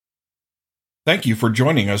Thank you for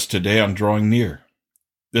joining us today on Drawing Near.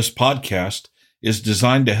 This podcast is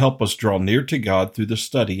designed to help us draw near to God through the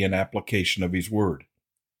study and application of His Word.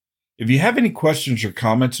 If you have any questions or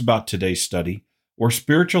comments about today's study or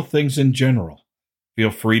spiritual things in general,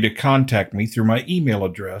 feel free to contact me through my email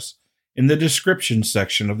address in the description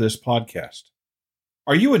section of this podcast.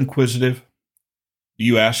 Are you inquisitive? Do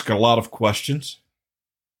you ask a lot of questions?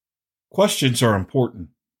 Questions are important.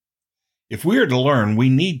 If we are to learn, we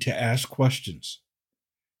need to ask questions.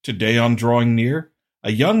 Today on Drawing Near,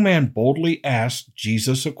 a young man boldly asked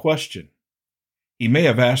Jesus a question. He may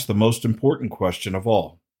have asked the most important question of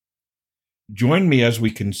all. Join me as we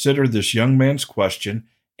consider this young man's question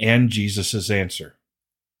and Jesus' answer.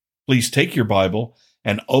 Please take your Bible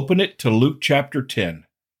and open it to Luke chapter 10,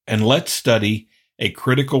 and let's study a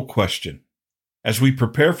critical question. As we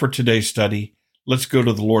prepare for today's study, let's go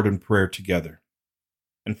to the Lord in prayer together.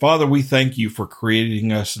 And Father, we thank you for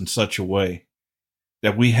creating us in such a way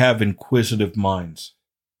that we have inquisitive minds.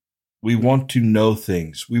 We want to know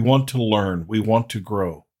things. We want to learn. We want to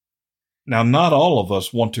grow. Now, not all of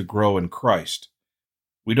us want to grow in Christ.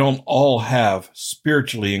 We don't all have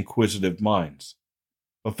spiritually inquisitive minds.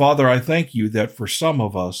 But Father, I thank you that for some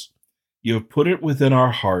of us, you have put it within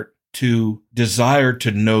our heart to desire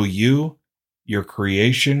to know you, your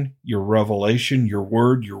creation, your revelation, your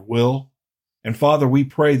word, your will. And Father, we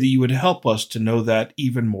pray that you would help us to know that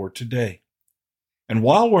even more today. And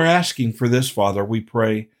while we're asking for this, Father, we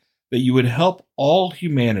pray that you would help all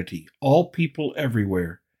humanity, all people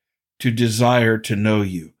everywhere, to desire to know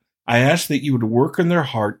you. I ask that you would work in their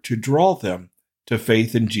heart to draw them to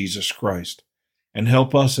faith in Jesus Christ, and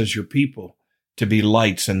help us as your people to be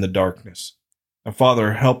lights in the darkness. And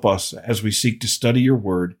Father, help us as we seek to study your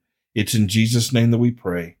word. It's in Jesus' name that we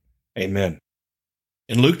pray. Amen.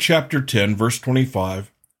 In Luke chapter 10, verse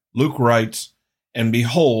 25, Luke writes, "And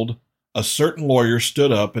behold, a certain lawyer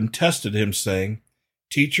stood up and tested him, saying,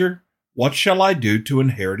 'Teacher, what shall I do to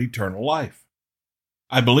inherit eternal life?'"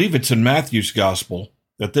 I believe it's in Matthew's gospel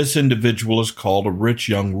that this individual is called a rich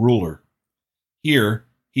young ruler. Here,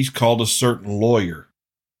 he's called a certain lawyer.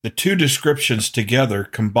 The two descriptions together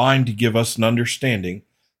combine to give us an understanding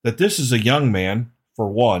that this is a young man,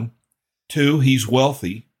 for one. Two, he's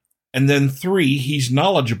wealthy. And then three, he's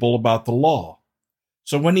knowledgeable about the law.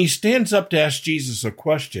 So when he stands up to ask Jesus a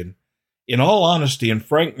question, in all honesty and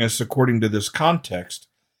frankness, according to this context,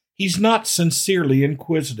 he's not sincerely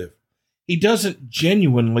inquisitive. He doesn't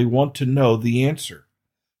genuinely want to know the answer,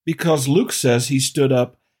 because Luke says he stood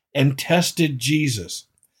up and tested Jesus.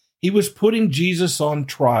 He was putting Jesus on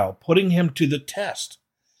trial, putting him to the test.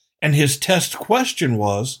 And his test question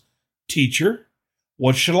was, "Teacher,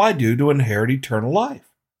 what shall I do to inherit eternal life?"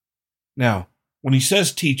 Now, when he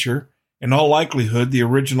says teacher, in all likelihood, the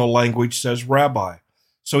original language says rabbi.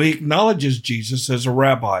 So he acknowledges Jesus as a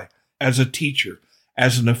rabbi, as a teacher,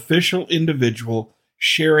 as an official individual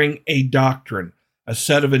sharing a doctrine, a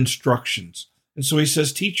set of instructions. And so he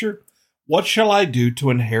says, "Teacher, what shall I do to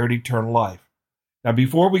inherit eternal life?" Now,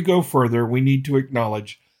 before we go further, we need to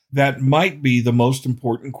acknowledge that might be the most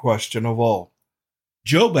important question of all.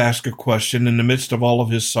 Job asked a question in the midst of all of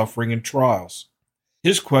his suffering and trials.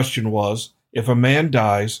 His question was, if a man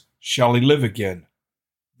dies, shall he live again?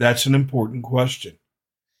 That's an important question.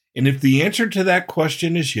 And if the answer to that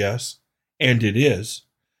question is yes, and it is,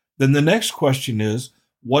 then the next question is,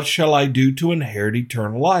 what shall I do to inherit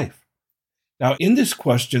eternal life? Now, in this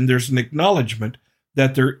question, there's an acknowledgement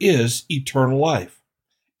that there is eternal life,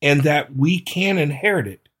 and that we can inherit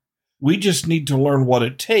it. We just need to learn what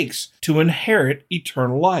it takes to inherit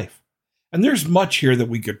eternal life. And there's much here that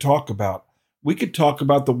we could talk about. We could talk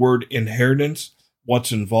about the word inheritance,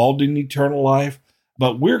 what's involved in eternal life,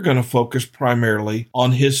 but we're going to focus primarily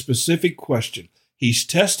on his specific question. He's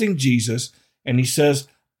testing Jesus, and he says,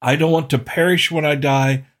 "I don't want to perish when I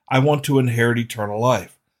die. I want to inherit eternal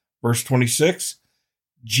life." Verse 26,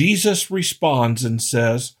 Jesus responds and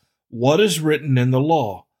says, "What is written in the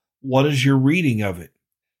law? What is your reading of it?"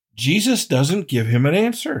 Jesus doesn't give him an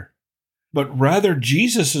answer, but rather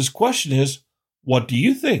Jesus' question is, "What do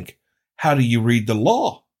you think? How do you read the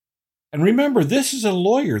law?" And remember, this is a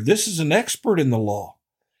lawyer. This is an expert in the law.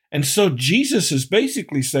 And so Jesus is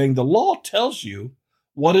basically saying the law tells you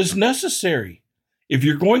what is necessary. If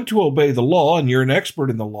you're going to obey the law and you're an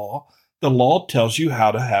expert in the law tells you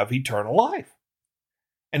how to have eternal life.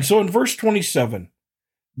 And so in verse 27,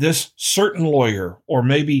 this certain lawyer, or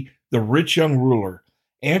maybe the rich young ruler,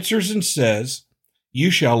 answers and says,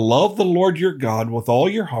 "You shall love the Lord your God with all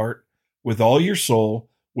your heart, with all your soul,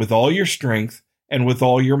 with all your strength, and with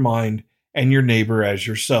all your mind, and your neighbor as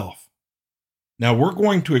yourself." Now we're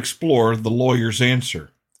going to explore the lawyer's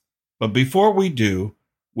answer. But before we do,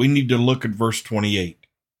 we need to look at verse 28.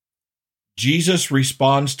 Jesus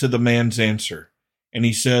responds to the man's answer, and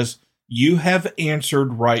he says, "You have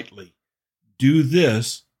answered rightly. Do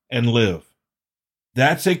this and live."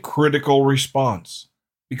 That's a critical response,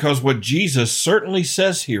 because what Jesus certainly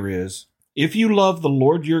says here is, if you love the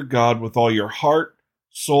Lord your God with all your heart,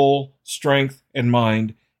 soul, strength, and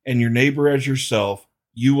mind, and your neighbor as yourself,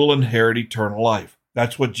 you will inherit eternal life.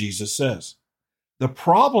 That's what Jesus says. The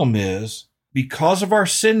problem is, because of our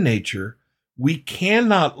sin nature, we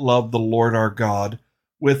cannot love the Lord our God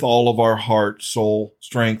with all of our heart, soul,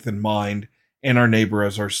 strength, and mind, and our neighbor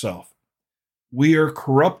as ourself. We are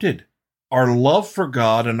corrupted. Our love for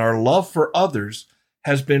God and our love for others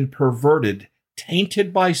has been perverted,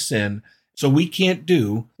 tainted by sin, so we can't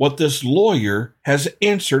do what this lawyer has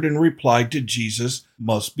answered and replied to Jesus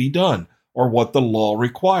must be done, or what the law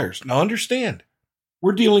requires. Now understand,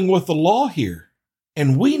 we're dealing with the law here,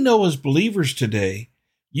 and we know as believers today,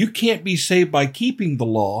 you can't be saved by keeping the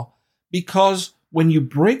law, because when you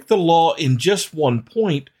break the law in just one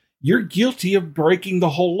point, you're guilty of breaking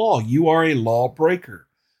the whole law. You are a lawbreaker.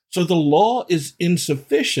 So the law is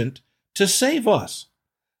insufficient to save us.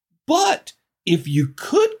 But if you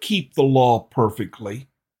could keep the law perfectly,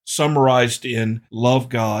 summarized in love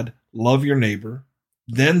God, love your neighbor,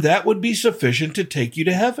 then that would be sufficient to take you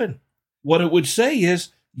to heaven. What it would say is,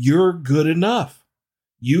 you're good enough.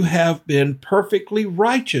 You have been perfectly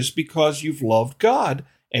righteous because you've loved God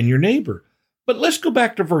and your neighbor. But let's go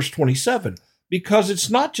back to verse 27, because it's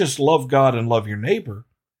not just love God and love your neighbor.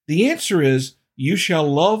 The answer is, you shall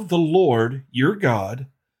love the Lord your God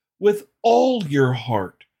with all your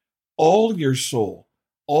heart, all your soul,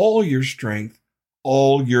 all your strength,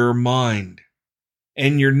 all your mind,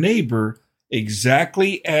 and your neighbor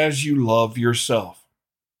exactly as you love yourself.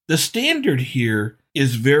 The standard here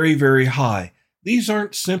is very, very high. These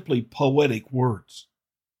aren't simply poetic words.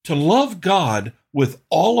 To love God with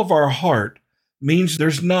all of our heart means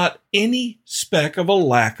there's not any speck of a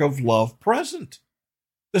lack of love present.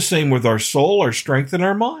 The same with our soul, our strength, and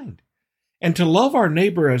our mind. And to love our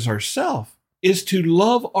neighbor as ourself is to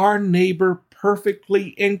love our neighbor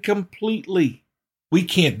perfectly and completely. We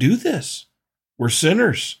can't do this. We're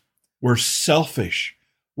sinners. We're selfish.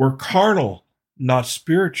 We're carnal, not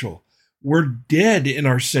spiritual. We're dead in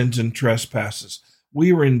our sins and trespasses.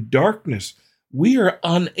 We are in darkness. We are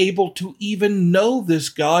unable to even know this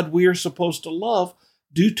God we are supposed to love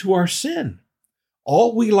due to our sin.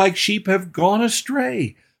 All we like sheep have gone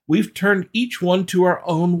astray. We've turned each one to our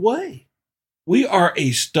own way. We are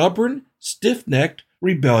a stubborn, stiff-necked,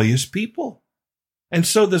 rebellious people. And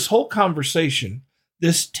so this whole conversation,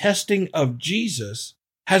 this testing of Jesus,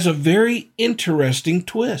 has a very interesting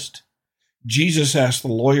twist. Jesus asks the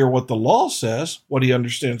lawyer what the law says, what he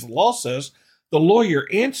understands the law says. The lawyer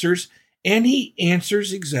answers, and he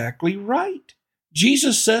answers exactly right.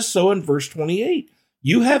 Jesus says so in verse 28.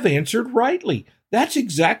 You have answered rightly. That's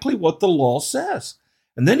exactly what the law says.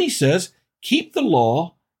 And then he says, keep the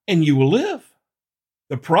law and you will live.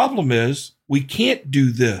 The problem is we can't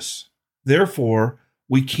do this. Therefore,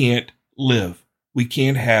 we can't live. We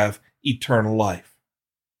can't have eternal life.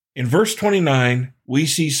 In verse 29, we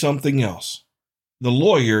see something else. The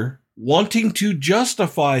lawyer, wanting to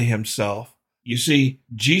justify himself, you see,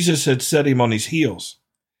 Jesus had set him on his heels.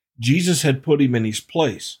 Jesus had put him in his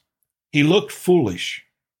place. He looked foolish,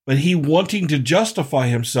 but he, wanting to justify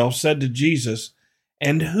himself, said to Jesus,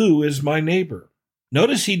 "And who is my neighbor?"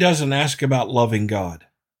 Notice he doesn't ask about loving God.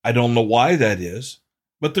 I don't know why that is,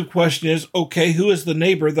 but the question is, okay, who is the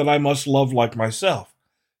neighbor that I must love like myself?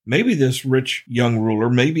 Maybe this rich young ruler,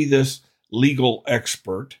 maybe this legal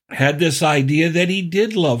expert had this idea that he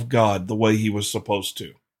did love God the way he was supposed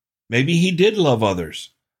to. Maybe he did love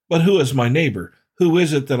others, but who is my neighbor? Who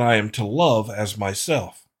is it that I am to love as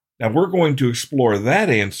myself? Now, we're going to explore that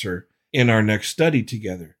answer in our next study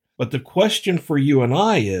together. But the question for you and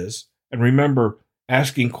I is, and remember,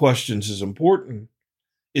 asking questions is important,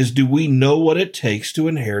 is do we know what it takes to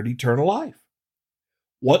inherit eternal life?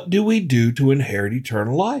 What do we do to inherit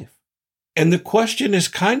eternal life? And the question is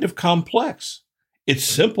kind of complex. It's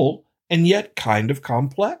simple and yet kind of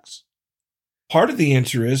complex. Part of the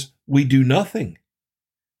answer is we do nothing,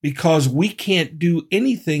 because we can't do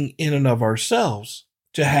anything in and of ourselves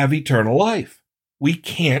to have eternal life. We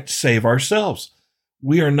can't save ourselves.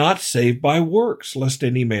 We are not saved by works, lest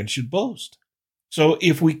any man should boast. So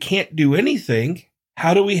if we can't do anything,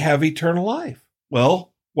 how do we have eternal life?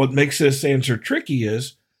 Well, what makes this answer tricky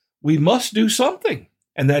is we must do something.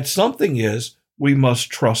 And that something is we must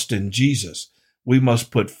trust in Jesus. We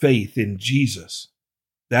must put faith in Jesus.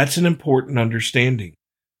 That's an important understanding.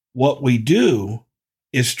 What we do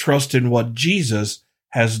is trust in what Jesus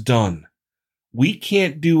has done. We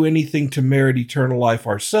can't do anything to merit eternal life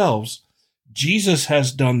ourselves. Jesus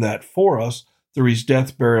has done that for us through his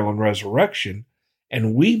death, burial, and resurrection,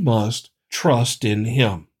 and we must trust in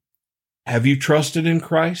him. Have you trusted in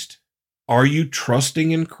Christ? Are you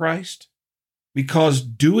trusting in Christ? Because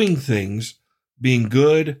doing things, being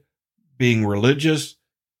good, being religious,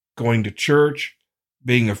 going to church,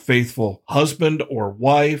 being a faithful husband or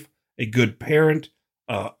wife, a good parent,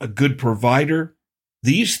 a good provider,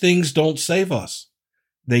 these things don't save us.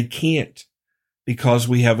 They can't, because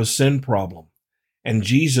we have a sin problem. And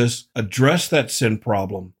Jesus addressed that sin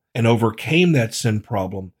problem and overcame that sin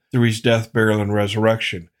problem through his death, burial, and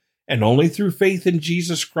resurrection. And only through faith in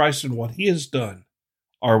Jesus Christ and what he has done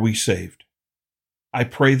are we saved. I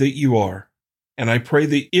pray that you are. And I pray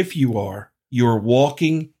that if you are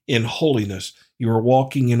walking in holiness. You are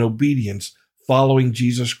walking in obedience, following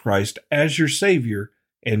Jesus Christ as your Savior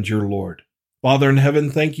and your Lord. Father in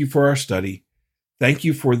heaven, thank you for our study. Thank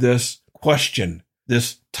you for this question,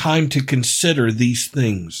 this time to consider these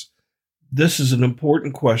things. This is an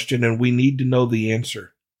important question, and we need to know the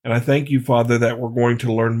answer. And I thank you, Father, that we're going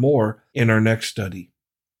to learn more in our next study.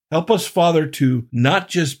 Help us, Father, to not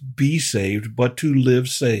just be saved, but to live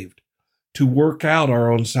saved, to work out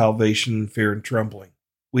our own salvation in fear and trembling.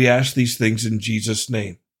 We ask these things in Jesus'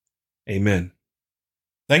 name. Amen.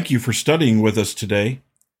 Thank you for studying with us today.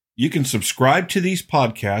 You can subscribe to these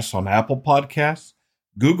podcasts on Apple Podcasts,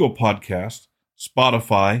 Google Podcasts,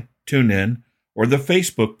 Spotify, TuneIn, or the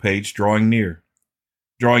Facebook page Drawing Near.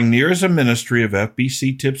 Drawing Near is a ministry of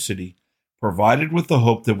FBC Tipp City, provided with the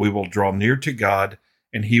hope that we will draw near to God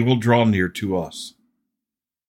and he will draw near to us.